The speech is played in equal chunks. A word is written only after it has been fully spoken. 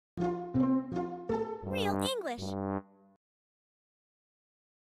Rio English.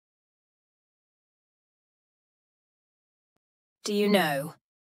 Do you know?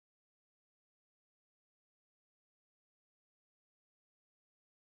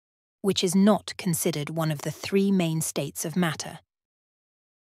 Which is not considered one of the three main states of matter?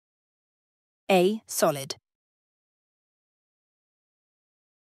 A. Solid.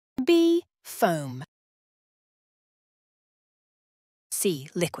 B. Foam. C.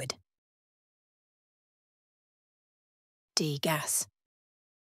 Liquid. D. Gas.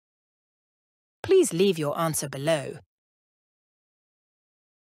 Please leave your answer below.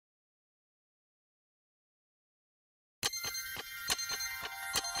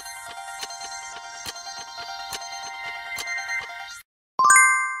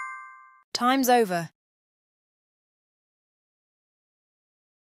 Time's over.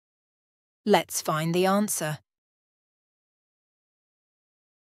 Let's find the answer.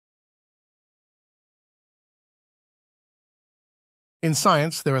 In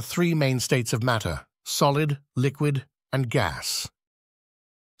science, there are three main states of matter: solid, liquid, and gas.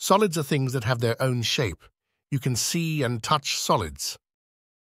 Solids are things that have their own shape. You can see and touch solids.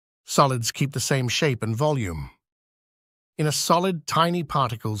 Solids keep the same shape and volume. In a solid, tiny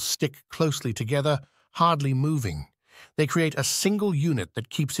particles stick closely together, hardly moving. They create a single unit that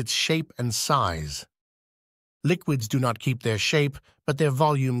keeps its shape and size. Liquids do not keep their shape, but their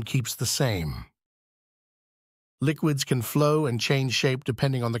volume keeps the same. Liquids can flow and change shape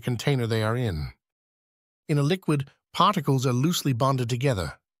depending on the container they are in. In a liquid, particles are loosely bonded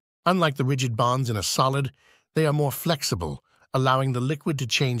together. Unlike the rigid bonds in a solid, they are more flexible, allowing the liquid to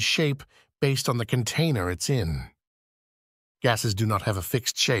change shape based on the container it's in. Gases do not have a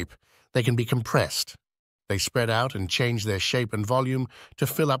fixed shape. They can be compressed. They spread out and change their shape and volume to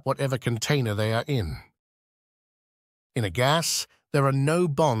fill up whatever container they are in. In a gas, there are no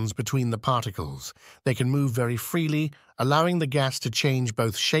bonds between the particles. They can move very freely, allowing the gas to change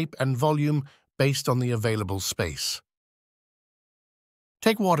both shape and volume based on the available space.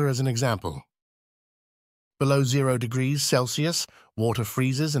 Take water as an example. Below 0 degrees Celsius, water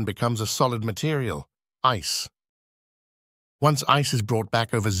freezes and becomes a solid material, ice. Once ice is brought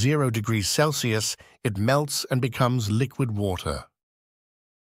back over 0 degrees Celsius, it melts and becomes liquid water.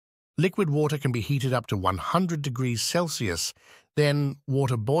 Liquid water can be heated up to 100 degrees Celsius, then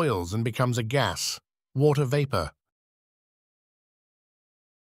water boils and becomes a gas, water vapor.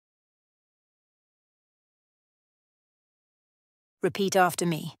 Repeat after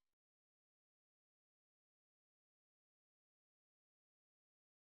me.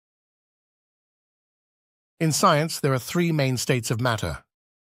 In science, there are three main states of matter.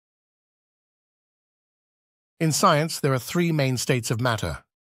 In science, there are three main states of matter: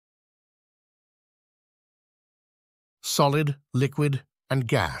 solid, liquid, and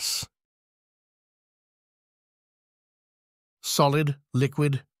gas. Solid,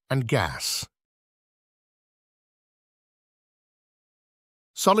 liquid, and gas.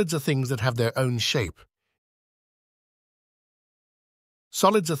 Solids are things that have their own shape.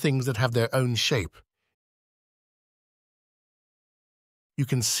 Solids are things that have their own shape. You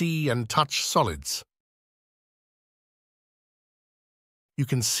can see and touch solids. You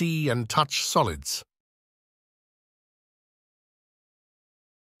can see and touch solids.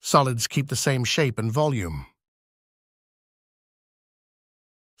 Solids keep the same shape and volume.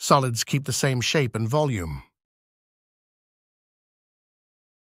 Solids keep the same shape and volume.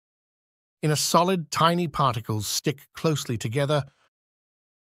 In a solid, tiny particles stick closely together.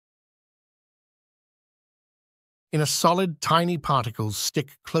 In a solid, tiny particles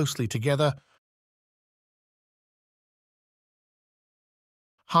stick closely together,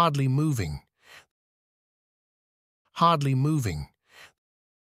 hardly moving. Hardly moving.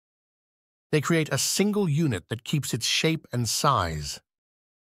 They create a single unit that keeps its shape and size.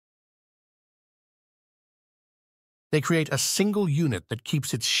 They create a single unit that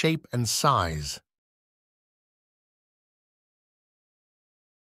keeps its shape and size.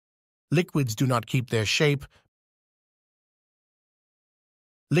 Liquids do not keep their shape.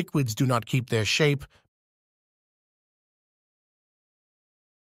 Liquids do not keep their shape,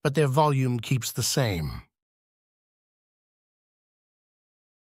 but their volume keeps the same.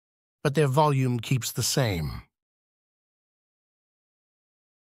 But their volume keeps the same.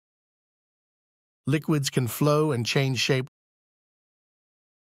 Liquids can flow and change shape.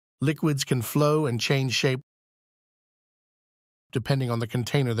 Liquids can flow and change shape depending on the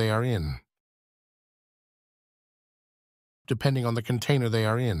container they are in. Depending on the container they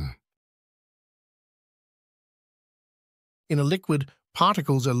are in. In a liquid,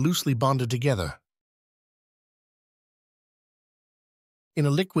 particles are loosely bonded together. In a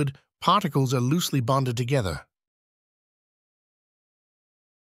liquid, particles are loosely bonded together.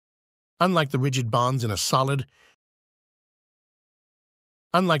 Unlike the rigid bonds in a solid,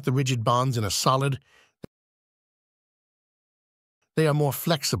 they are more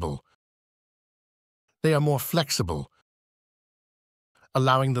flexible.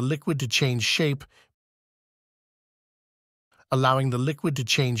 Allowing the liquid to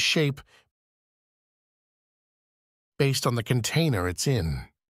change shape based on the container it's in.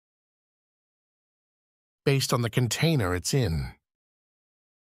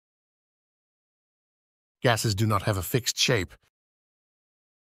 Gases do not have a fixed shape.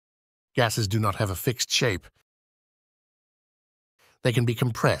 They can be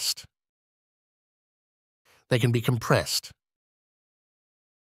compressed.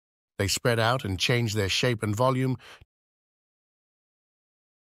 They spread out and change their shape and volume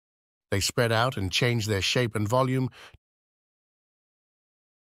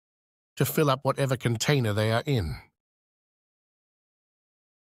to fill up whatever container they are in.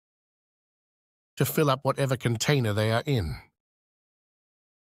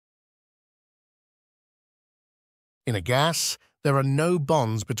 In a gas, there are no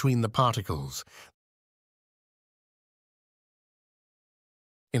bonds between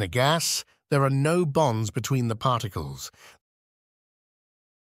the particles.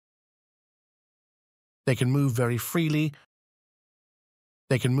 They can move very freely,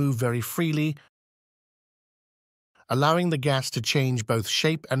 allowing the gas to change both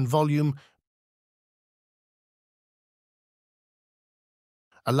shape and volume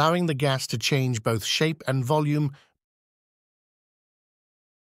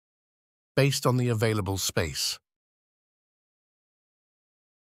based on the available space.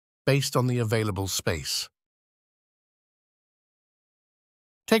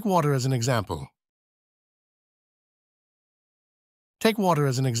 Take water as an example.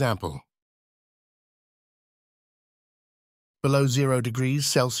 Below 0 degrees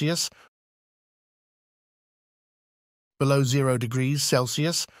Celsius,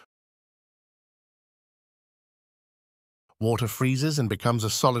 water freezes and becomes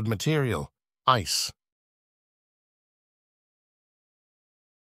a solid material, ice.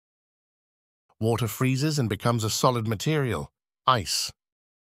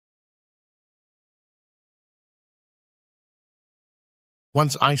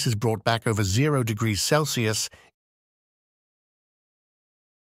 Once ice is brought back over 0 degrees Celsius,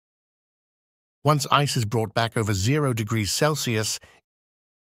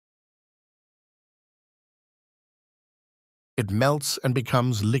 it melts and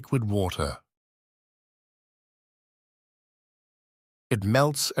becomes liquid water.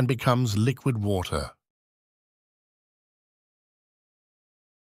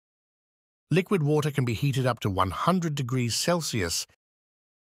 Liquid water can be heated up to 100 degrees Celsius.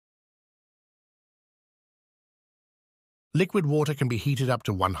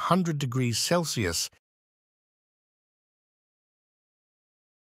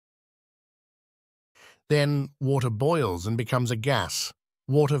 Then water boils and becomes a gas,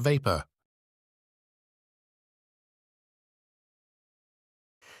 water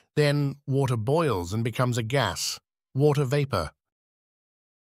vapor.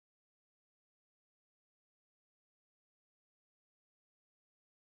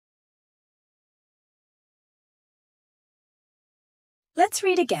 Let's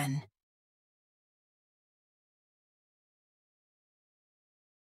read again.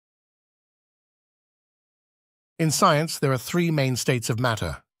 In science, there are three main states of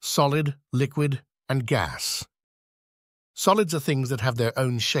matter: solid, liquid, and gas. Solids are things that have their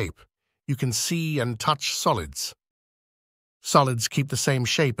own shape. You can see and touch solids. Solids keep the same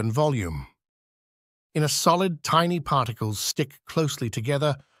shape and volume. In a solid, tiny particles stick closely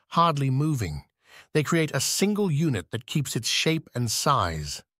together, hardly moving. They create a single unit that keeps its shape and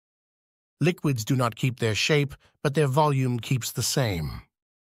size. Liquids do not keep their shape, but their volume keeps the same.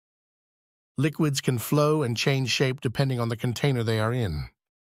 Liquids can flow and change shape depending on the container they are in.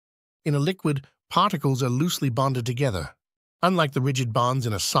 In a liquid, particles are loosely bonded together. Unlike the rigid bonds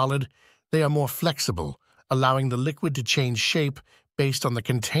in a solid, they are more flexible, allowing the liquid to change shape based on the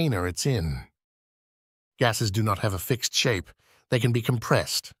container it's in. Gases do not have a fixed shape. They can be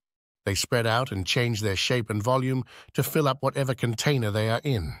compressed. They spread out and change their shape and volume to fill up whatever container they are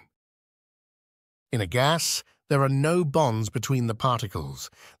in. In a gas, there are no bonds between the particles.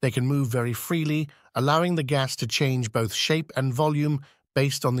 They can move very freely, allowing the gas to change both shape and volume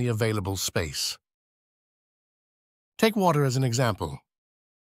based on the available space. Take water as an example.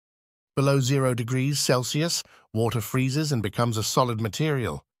 Below 0 degrees Celsius, water freezes and becomes a solid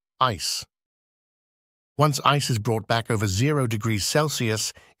material, ice. Once ice is brought back over 0 degrees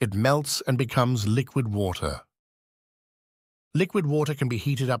Celsius, it melts and becomes liquid water. Liquid water can be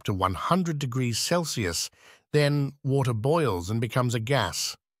heated up to 100 degrees Celsius, then water boils and becomes a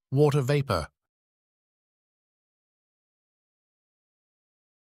gas, water vapor.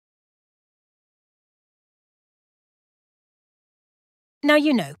 Now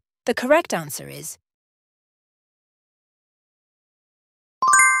you know, the correct answer is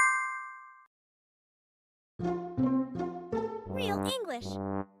Real English.